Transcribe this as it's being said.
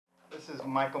is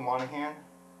Michael Moynihan,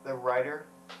 the writer,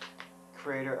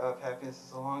 creator of Happiness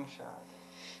is a Long Shot.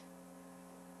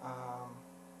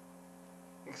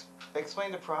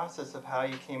 Explain the process of how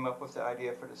you came up with the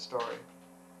idea for the story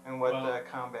and what the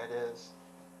combat is.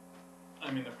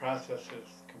 I mean, the process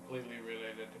is completely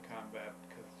related to combat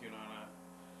because, you know,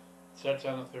 it starts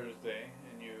on a Thursday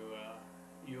and you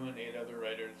and 8 other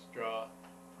writers draw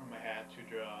from a hat. You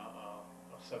draw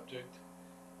a subject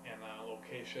and a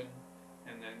location,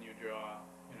 and then you draw,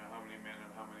 you know, how many men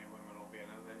and how many women will be in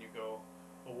it. And then you go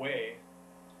away.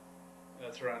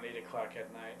 That's around 8 o'clock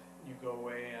at night. You go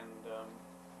away and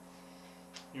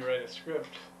you write a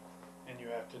script, and you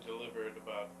have to deliver it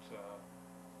about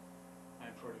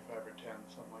 9:45 or 10,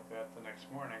 something like that, the next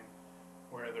morning,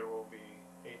 where there will be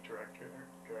 8 directors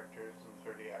and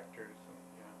 30 actors, and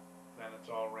you know, then it's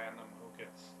all random who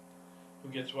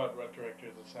gets what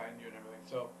directors assigned you and everything.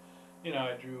 So, you know,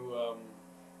 I drew.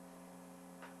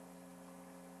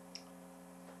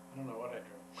 I don't know what I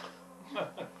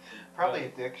drew. Probably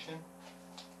addiction.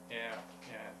 Yeah,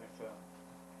 I think so.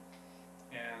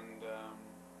 And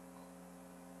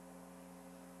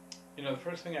you know, the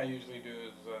first thing I usually do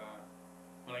is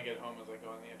when I get home is I go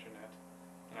on the internet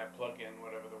and I plug in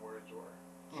whatever the words were,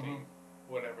 see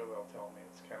whatever they'll tell me.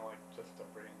 It's kind of like just a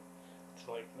brain. It's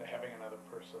like having another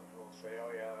person who will say,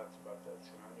 "Oh yeah, that's about this,"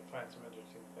 you know, and you find some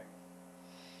interesting things.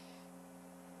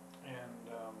 And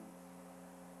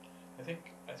I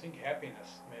think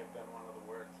happiness may have been one of the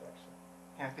words actually.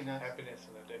 Happiness. Happiness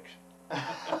and addiction.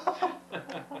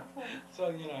 So,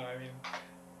 you know, I mean,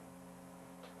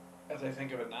 as I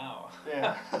think of it now,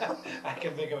 yeah. I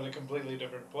can think of it a completely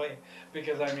different play,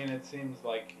 because I mean, it seems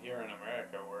like here in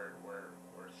America we're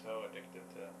so addicted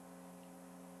to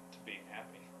being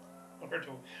happy, or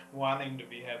to wanting to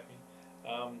be happy.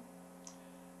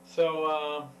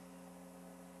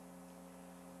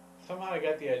 Somehow I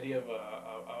got the idea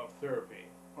of therapy,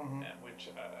 which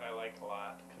I like a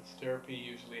lot, because therapy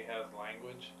usually has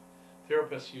language.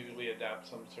 Therapists usually adopt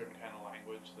some certain kind of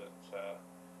language that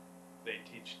they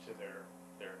teach to their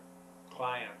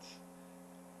clients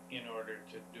in order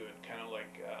to do it. Kind of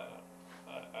like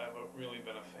I've really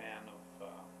been a fan of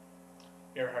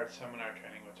Earhart's seminar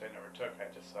training, which I never took. I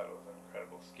just thought it was an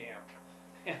incredible scam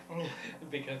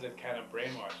because it kind of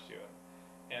brainwashed you.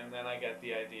 And then I got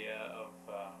the idea of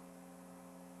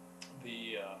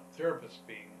the therapist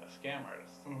being a scam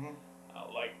artist,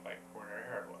 like Werner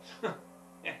Earhart was.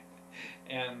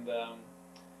 And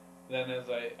then as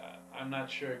I'm not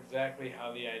sure exactly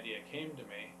how the idea came to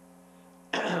me,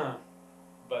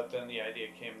 but then the idea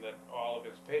came that all of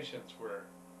his patients were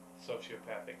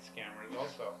sociopathic scammers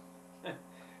also.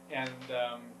 And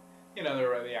you know, there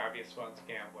were the obvious ones,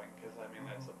 gambling, because I mean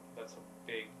that's a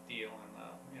big deal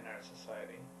in our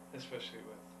society, especially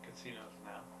with casinos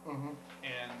now,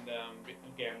 and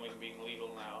gambling being legal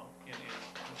now in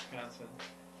Wisconsin,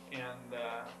 and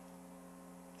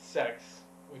sex,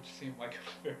 which seemed like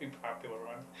a very popular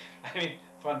one. I mean,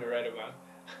 fun to write about.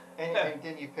 And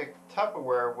then you picked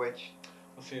Tupperware, which...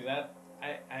 Well, see, that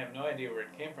I have no idea where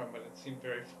it came from, but it seemed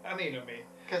very funny to me.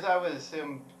 Because I would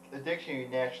assume addiction, you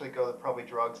naturally go to probably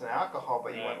drugs and alcohol,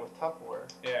 but you went with Tupperware.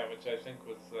 Yeah, which I think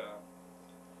was,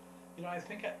 you know, I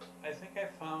think I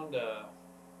found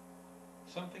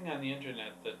something on the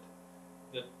internet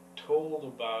that told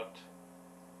about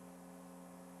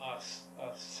a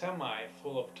semi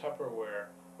full of Tupperware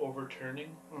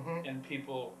overturning, and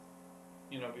people,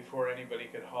 you know, before anybody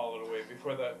could haul it away,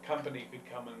 before the company could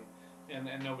come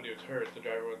and nobody was hurt, the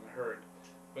driver wasn't hurt,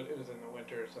 but it was in the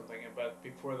winter or something, but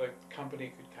before the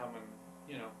company could come and,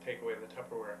 you know, take away the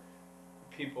Tupperware,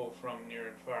 people from near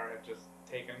and far had just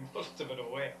taken most of it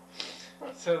away.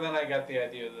 So then I got the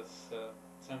idea of this,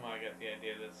 somehow I got the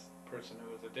idea of this person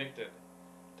who was addicted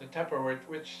to Tupperware,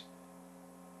 which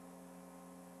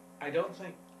I don't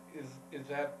think is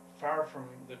that far from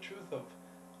the truth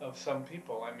of some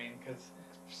people. I mean, because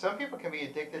some people can be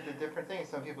addicted to different things.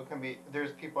 Some people can be.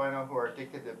 There's people I know who are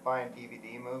addicted to buying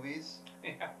DVD movies.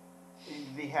 Yeah.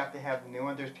 They have to have the new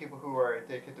one. There's people who are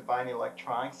addicted to buying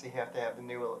electronics. They have to have the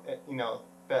new, you know,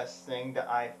 best thing, the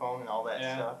iPhone and all that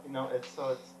stuff. You know, it's.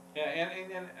 Yeah,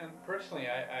 and personally,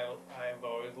 I've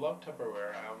always loved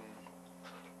Tupperware.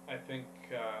 I think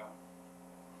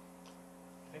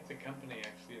the company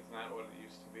actually is not what it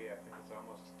used to be. I think it's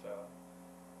almost,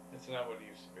 it's not what it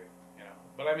used to be, you know.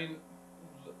 But I mean,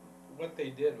 what they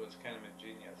did was kind of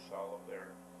ingenious, all of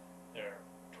their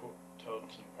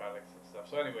totes and products and stuff.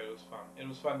 So anyway, it was fun. It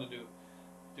was fun to do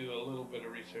a little bit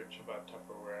of research about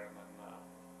Tupperware,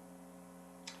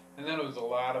 and then it was a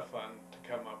lot of fun to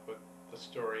come up with the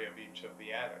story of each of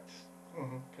the addicts,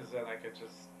 because then I could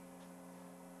just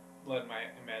let my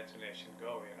imagination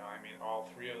go. You know, I mean, all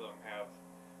three of them have.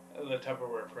 The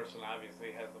Tupperware person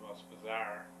obviously has the most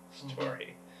bizarre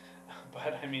story,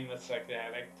 but I mean, the sex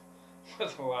addict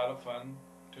was a lot of fun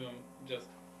to just,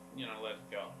 you know, let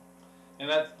it go, and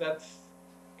that's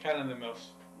kind of the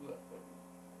most.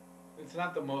 It's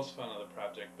not the most fun of the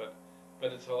project, but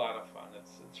it's a lot of fun.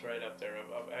 It's right up there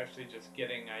of actually just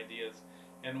getting ideas,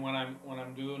 and when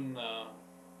I'm doing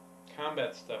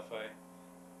combat stuff,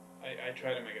 I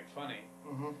try to make it funny,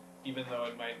 even though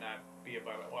it might not be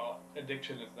about it. Well,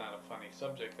 addiction is not a funny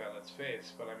subject on its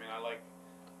face, but I mean, I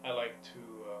like to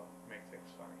make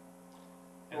things funny.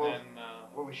 And well, then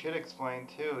what we should explain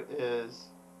too is,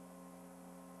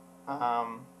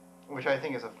 which I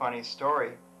think is a funny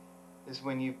story, is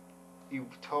when you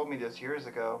told me this years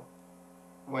ago,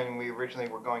 when we originally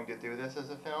were going to do this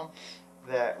as a film,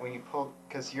 that when you pulled,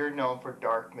 because you're known for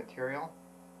dark material,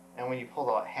 and when you pulled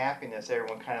out happiness,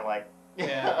 everyone kind of like.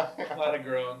 Yeah, a lot of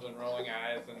groans and rolling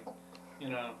eyes, and you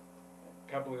know,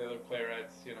 a couple of the other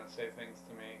playwrights, you know, say things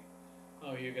to me.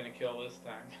 Oh, you're gonna kill this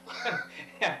time.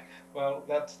 Yeah, well,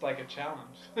 that's like a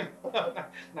challenge.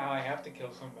 Now I have to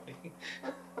kill somebody.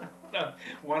 No,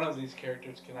 one of these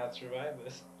characters cannot survive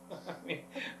this. I mean,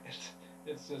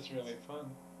 it's just really fun,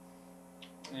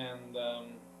 and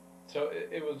so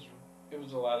it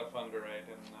was a lot of fun to write,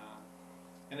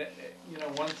 and you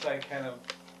know, once I kind of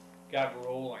got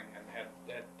rolling and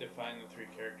had defined the three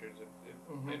characters,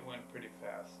 it went pretty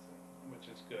fast, which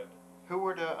is good. Who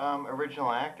were the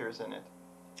original actors in it?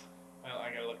 Well,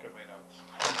 I gotta look at my notes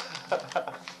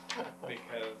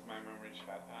because my memory's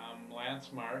shot.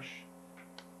 Lance Marsh,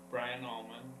 Brian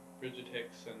Ullman, Bridget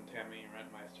Hicks, and Tammy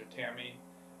Rentmeister. Tammy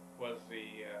was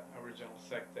the original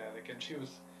sex addict, and she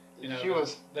was, you know, she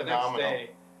was the phenomenal. next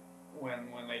day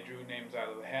when they drew names out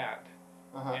of the hat,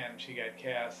 and she got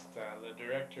cast. The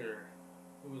director,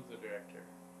 who was the director?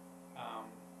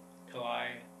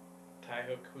 Kalai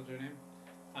Taihook was her name.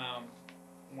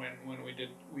 When we did,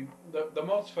 the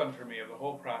most fun for me of the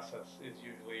whole process is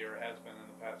usually, or has been in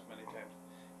the past many times,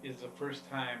 is the first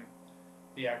time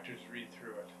the actors read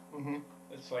through it.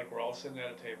 It's like we're all sitting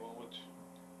at a table, which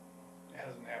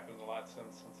hasn't happened a lot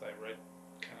since I write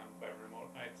kind of by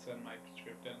remote. I send my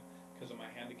script in because of my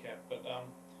handicap, but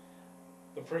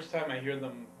the first time I hear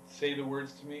them say the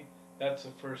words to me, that's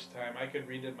the first time. I could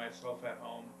read it myself at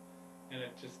home, and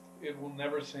it will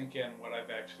never sink in what I've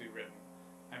actually written.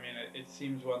 I mean, it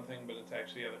seems one thing, but it's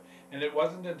actually other. And it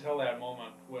wasn't until that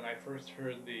moment when I first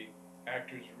heard the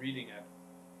actors reading it,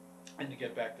 and to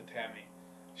get back to Tammy,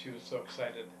 she was so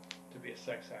excited to be a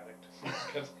sex addict,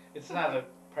 because it's not a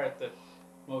part that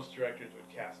most directors would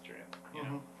cast her in, you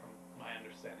know, from my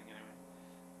understanding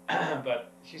anyway.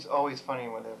 But she's always funny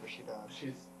in whatever she does.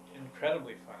 She's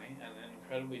incredibly funny and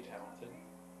incredibly talented,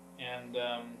 and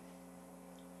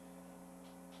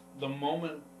the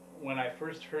moment when I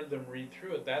first heard them read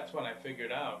through it, that's when I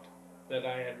figured out that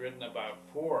I had written about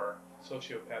 4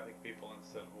 sociopathic people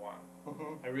instead of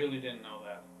 1. I really didn't know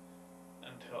that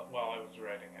until while I was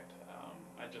writing it.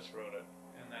 I just wrote it,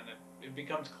 and then it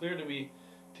becomes clear to me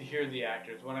to hear the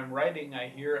actors. When I'm writing, I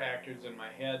hear actors in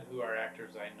my head who are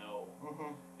actors I know,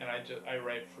 and I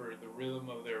write for the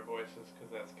rhythm of their voices, because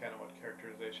that's kind of what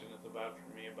characterization is about for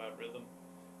me, about rhythm.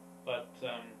 But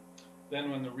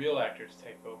then when the real actors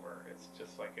take over, it's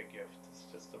just like a gift. It's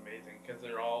just amazing, because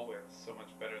they're always so much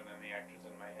better than the actors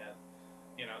in my head.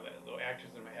 You know, the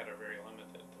actors in my head are very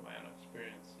limited to my own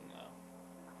experience,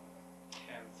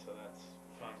 and so that's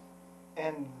fun.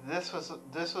 And this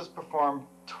was performed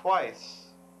twice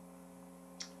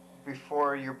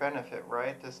before your benefit,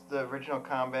 right? The original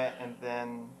Combat and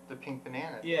then the Pink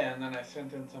Banana. Yeah, and then I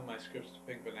sent in some of my scripts to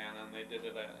Pink Banana, and they did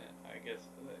it, I guess,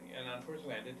 and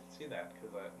unfortunately I didn't see that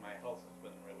because my health has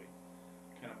been really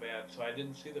kind of bad, so I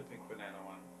didn't see the Pink Banana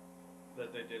one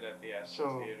that they did at the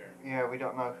Astor Theater. Yeah, we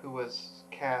don't know who was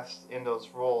cast in those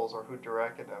roles or who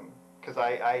directed them, because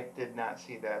I did not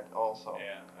see that also.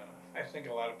 Yeah, I think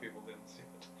a lot of people didn't see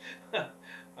it.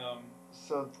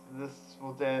 So this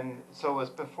will then, so it was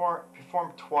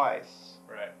performed twice.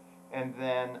 Right. And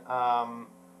then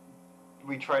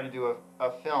we tried to do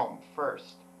a film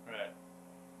first. Right.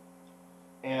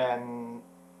 And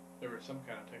there were some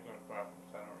kind of technical problems.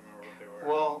 I don't remember what they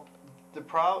were.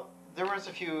 Well, there was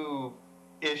a few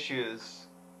issues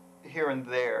here and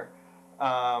there.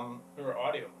 There were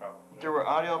audio problems. Right? There were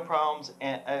audio problems,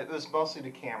 and it was mostly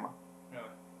the camera.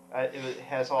 Really? It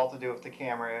has all to do with the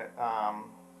camera.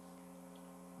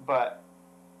 But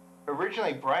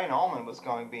originally, Brian Ullman was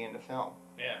going to be in the film.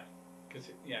 Yeah,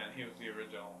 and he was the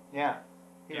original. Yeah,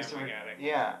 he was gambling addict.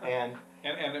 Yeah, and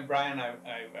Brian,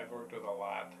 I've worked with a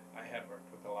lot. I had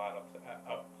worked with a lot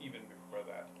of even for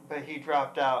that. But he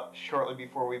dropped out shortly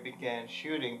before we began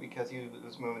shooting because he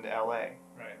was moving to L.A.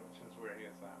 Right, which is where he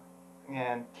is now.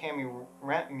 And Tammy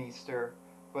Rentmeester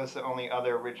was the only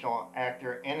other original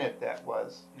actor in it that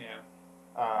was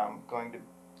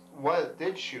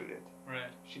did shoot it.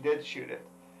 Right. She did shoot it,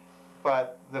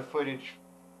 but the footage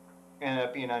ended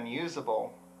up being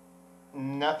unusable.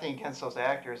 Nothing against those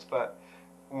actors, but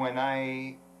when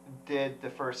I did the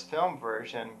first film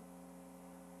version,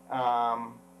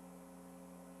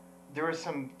 there were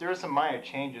some minor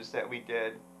changes that we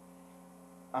did.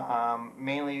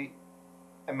 Mainly,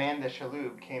 Amanda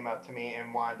Shalhoub came up to me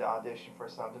and wanted to audition for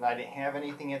something. I didn't have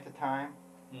anything at the time,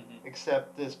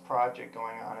 except this project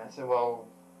going on. I said, well,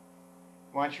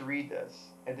 why don't you read this?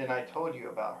 And then I told you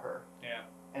about her. Yeah.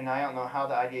 And I don't know how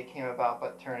the idea came about,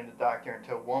 but turning the doctor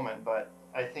into a woman. But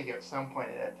I think at some point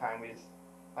at that time,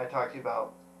 I talked to you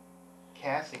about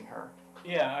casting her.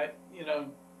 Yeah,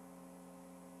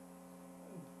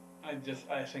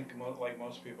 I think like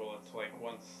most people, it's like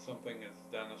once something is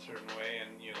done a certain way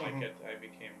and you like it, I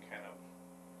became kind of,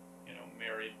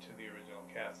 married to the original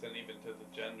cast and even to the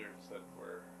genders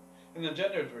and the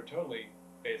genders were totally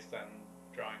based on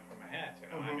drawing from a hat,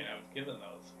 I mean, I was given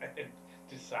those. I didn't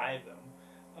decide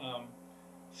them.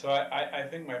 So I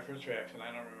think my first reaction,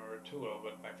 I don't remember it too well,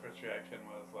 but my first reaction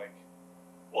was like,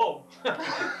 whoa,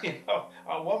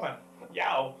 a woman,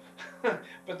 yow.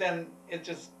 But then it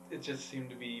just seemed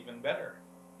to be even better,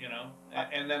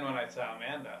 And then when I saw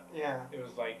Amanda, it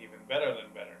was like even better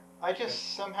than better. I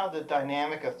just somehow the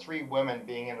dynamic of three women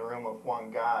being in a room with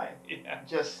one guy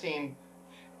just seemed.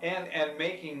 And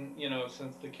making,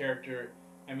 since the character,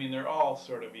 I mean, they're all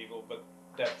sort of evil, but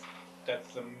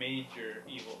that's the major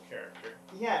evil character.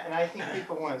 Yeah, and I think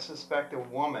people wouldn't suspect a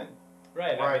woman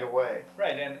right away.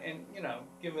 Right, and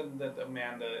given that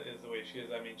Amanda is the way she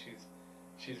is, I mean,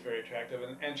 she's very attractive,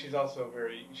 and she's also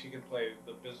she can play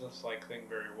the business-like thing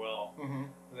very well.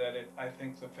 I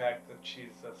think the fact that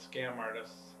she's a scam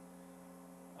artist,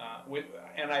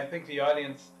 and I think the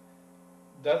audience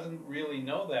doesn't really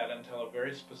know that until a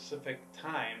very specific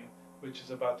time, which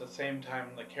is about the same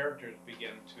time the characters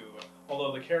begin to,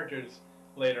 although the characters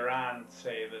later on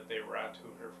say that they were onto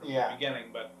her from the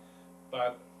beginning, but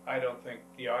I don't think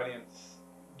the audience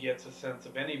gets a sense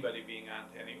of anybody being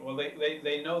onto any. Well,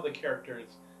 they know the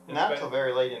characters. Not until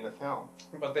very late in the film.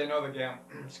 But they know the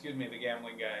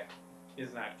gambling guy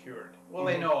is not cured. Well,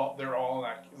 they know they're all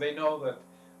not. They know that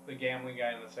the gambling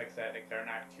guy and the sex addict are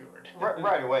not cured.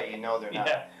 Right away, you know they're not.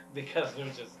 Yeah, because they're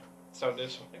just so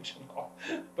dysfunctional.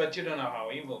 But you don't know how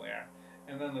evil they are.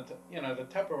 And then the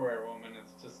Tupperware woman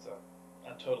is just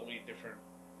a totally different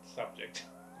subject.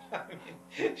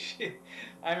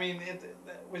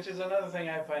 Which is another thing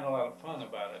I find a lot of fun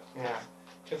about it. Yeah.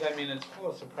 Because I mean, it's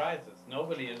full of surprises.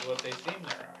 Nobody is what they seem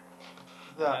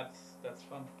they are. That's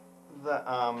fun.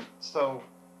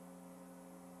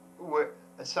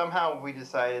 Somehow we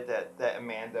decided that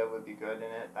Amanda would be good in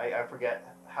it. I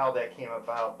forget how that came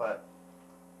about, but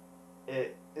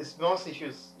it's mostly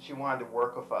she wanted to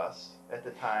work with us at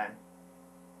the time,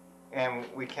 and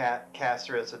we cast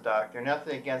her as a doctor.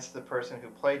 Nothing against the person who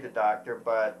played the doctor,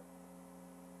 but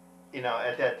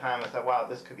at that time I thought, wow,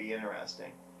 this could be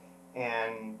interesting,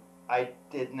 and I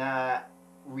did not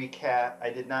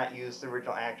use the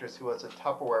original actress who was a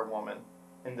Tupperware woman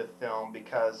in the film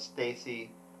because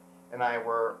Stacy and I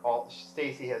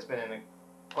Stacy has been in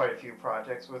quite a few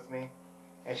projects with me,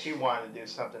 and she wanted to do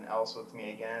something else with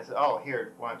me again. I said, oh,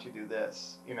 here, why don't you do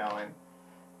this?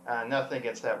 And nothing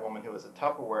against that woman who was a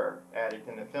Tupperware addict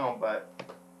in the film, but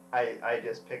I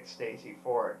just picked Stacy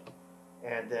for it.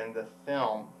 And then the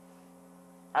film,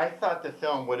 I thought the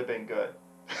film would have been good.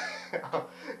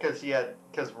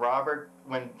 Because Robert,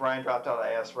 when Brian dropped out,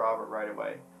 I asked Robert right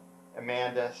away.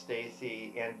 Amanda,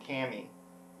 Stacy, and Tammy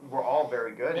were all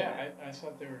very good. Yeah, I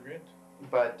thought they were great.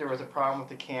 But there was a problem with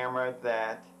the camera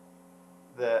that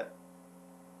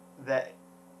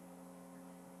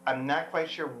I'm not quite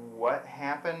sure what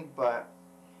happened, but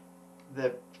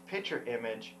the picture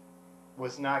image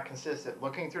was not consistent.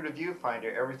 Looking through the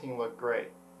viewfinder, everything looked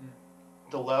great.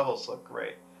 The levels looked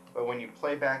great. But when you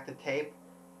play back the tape,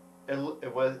 it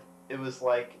was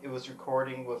like it was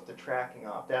recording with the tracking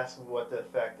off. That's what the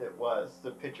effect it was.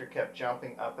 The picture kept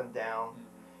jumping up and down.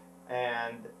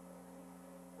 And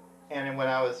when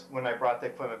I brought the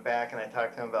equipment back and I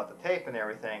talked to them about the tape and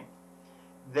everything,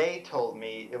 they told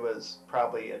me it was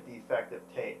probably a defective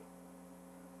tape.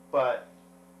 But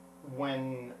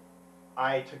when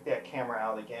I took that camera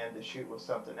out again to shoot with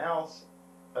something else,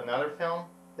 another film,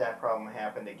 that problem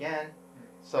happened again.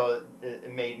 So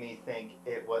it made me think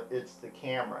it's the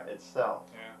camera itself.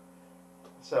 Yeah.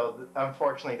 So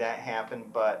unfortunately that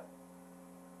happened, but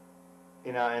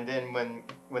You know, and then when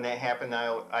that happened,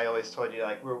 I always told you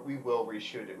like we will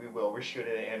reshoot it. We will reshoot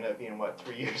it. It ended up being what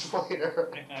 3 years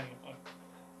later. I know.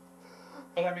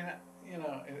 But I mean, you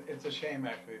know, it's a shame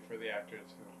actually for the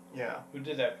actors who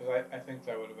did that, because I think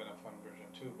that would have been a fun version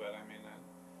too. But I mean,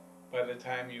 by the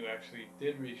time you actually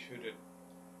did reshoot it,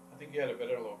 I think you had a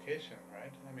better location,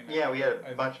 right? I mean, yeah, we had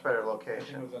a much better I think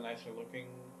location. it was a nicer looking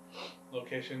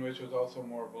location, which was also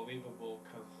more believable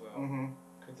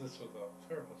because this was a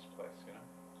therapist place, you know.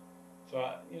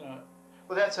 So you know.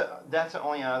 Well, that's the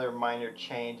only other minor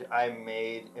change I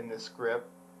made in the script,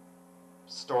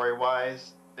 story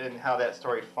wise, and how that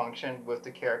story functioned with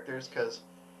the characters. Because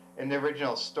in the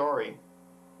original story,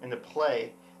 in the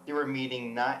play, they were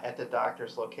meeting not at the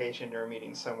doctor's location; they were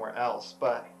meeting somewhere else.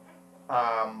 But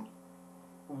um,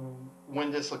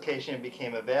 when this location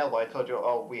became available, I told you,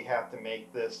 oh, we have to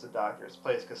make this the doctor's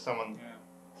place because someone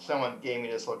gave me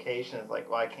this location. It's like,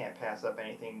 well, I can't pass up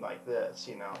anything like this,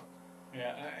 you know.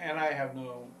 Yeah, and I have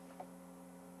no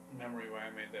memory why I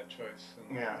made that choice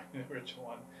in the original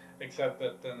one, except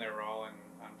that then they were all in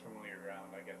unfamiliar ground.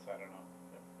 I guess I don't know.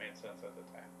 It made sense at the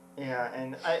time. Yeah,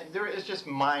 and there is just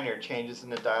minor changes in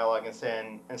the dialogue, and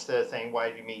saying instead of saying why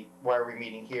are we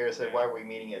meeting here, I said why are we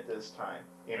meeting at this time,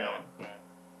 you know. Right.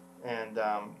 And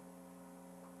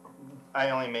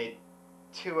I only made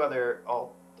 2 other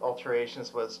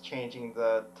alterations. Was changing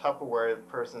the Tupperware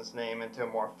person's name into a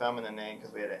more feminine name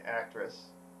because we had an actress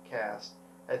cast.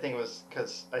 I think it was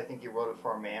because I think you wrote it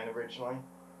for a man originally.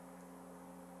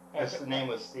 The name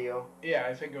was Theo. Yeah,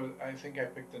 I think I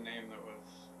picked a name that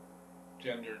was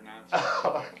gender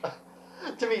non-specific.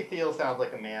 To me, Theo sounds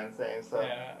like a man's name. So.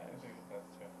 Yeah, I think it does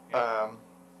too. Yeah.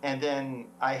 And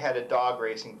then I had a dog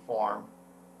racing form.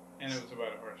 And it was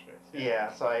about a horse race.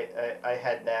 Yeah, so I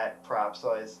had that prop.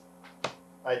 So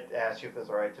I asked you if it was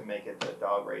alright to make it the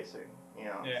dog racing, you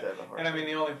know, instead of the horse. And I mean,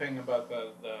 the only thing about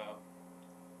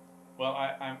well,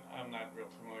 I'm not real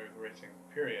familiar with racing,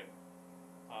 period.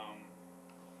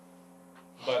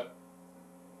 But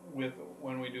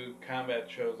when we do combat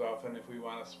shows, often if we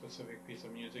want a specific piece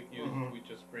of music used, we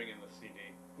just bring in the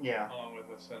CD along with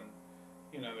us, and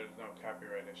you know, there's no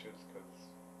copyright issues because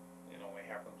it only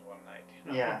happens one night.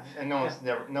 You know? Yeah, and no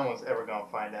one's ever gonna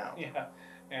find out. Yeah,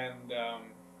 and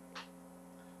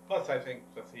plus I think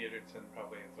the Theaterton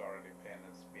probably is already paying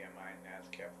its BMI and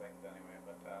ASCAP things anyway.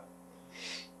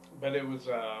 But it was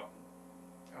a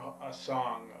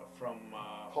song from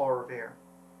Paul Revere.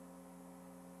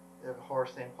 You have a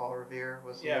horse named Paul Revere.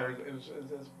 It's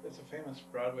a famous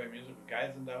Broadway musical,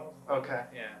 Guys and Dolls. Okay.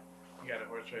 Yeah, you got a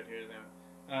horse right here, and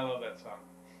I love that song.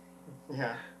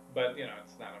 Yeah. But you know,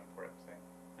 it's not an important thing.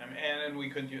 I mean, and we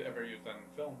couldn't ever use that in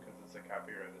film because it's a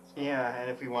copyrighted song. Yeah,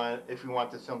 and if we want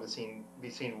this film to be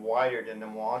seen wider than the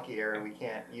Milwaukee area, we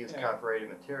can't use copyrighted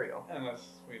material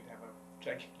unless we'd have a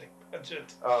gigantic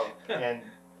budget. Oh, and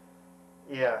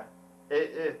yeah,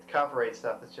 it copyright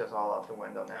stuff is just all out the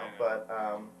window now. But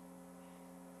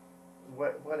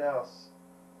what else?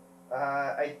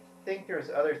 I think there's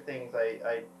other things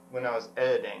I when I was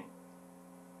editing.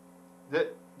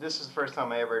 This is the first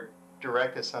time I ever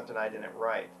directed something I didn't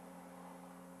write.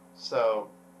 So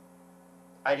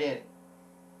I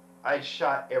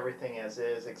shot everything as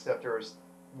is, except there was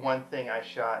one thing I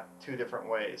shot 2 different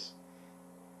ways.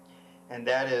 And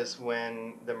that is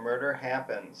when the murder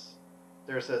happens,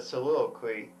 there's a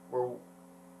soliloquy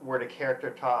where the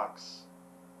character talks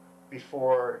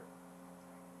before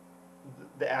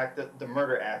the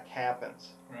murder act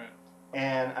happens. Right.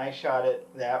 And I shot it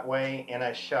that way, and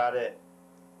I shot it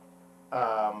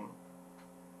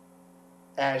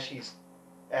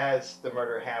as the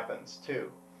murder happens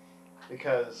too,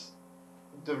 because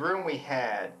the room we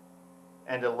had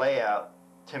and the layout,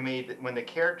 to me, when the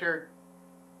character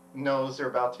knows they're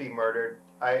about to be murdered,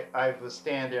 I was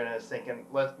standing there and I was thinking,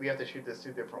 we have to shoot this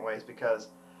 2 different ways, because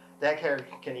that character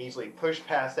can easily push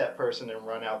past that person and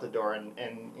run out the door and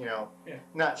you know,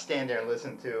 not stand there and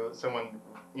listen to someone,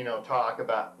 you know, talk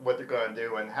about what they're going to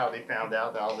do and how they found out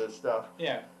and all this stuff.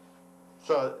 Yeah.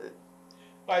 So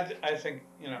I think,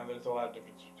 you know, there's a lot of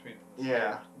difference between them.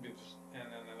 Yeah. And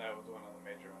that was one of the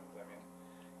major ones. I mean,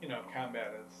 you know,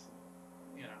 combat is,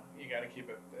 you know, you got to keep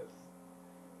it as,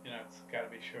 you know, it's got to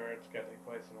be short. It's got to take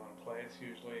place in one place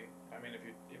usually. I mean, if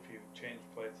you change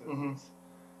places,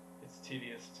 it's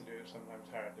tedious to do. Sometimes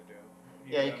hard to do.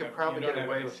 You could probably get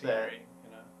away with that. You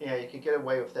know? Yeah, you could get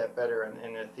away with that better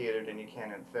in a theater than you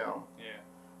can in film. Yeah.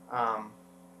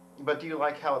 But do you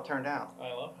like how it turned out?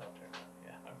 I love how it turned out.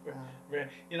 Yeah.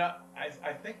 You know,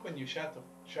 I think when you shot it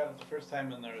the first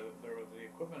time and there was the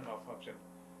equipment malfunction,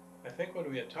 I think what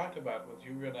we had talked about was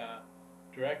you were gonna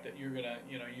direct it. You were gonna,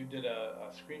 you know, you did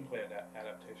a screenplay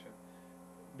adaptation,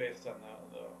 based on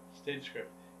the stage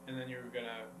script, and then you were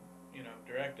gonna, you know,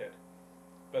 direct it.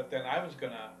 But then I was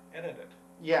gonna edit it.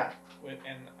 Yeah.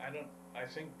 And I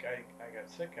think I got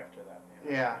sick after that.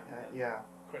 You know, Yeah. and Yeah.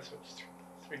 Of course, it was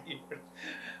 3 years,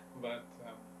 but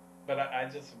I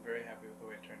just am very happy with the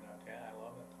way it turned out. Yeah, I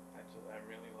love it. I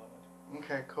really love it.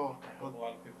 Okay. Cool. I hope a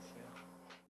lot of people see it.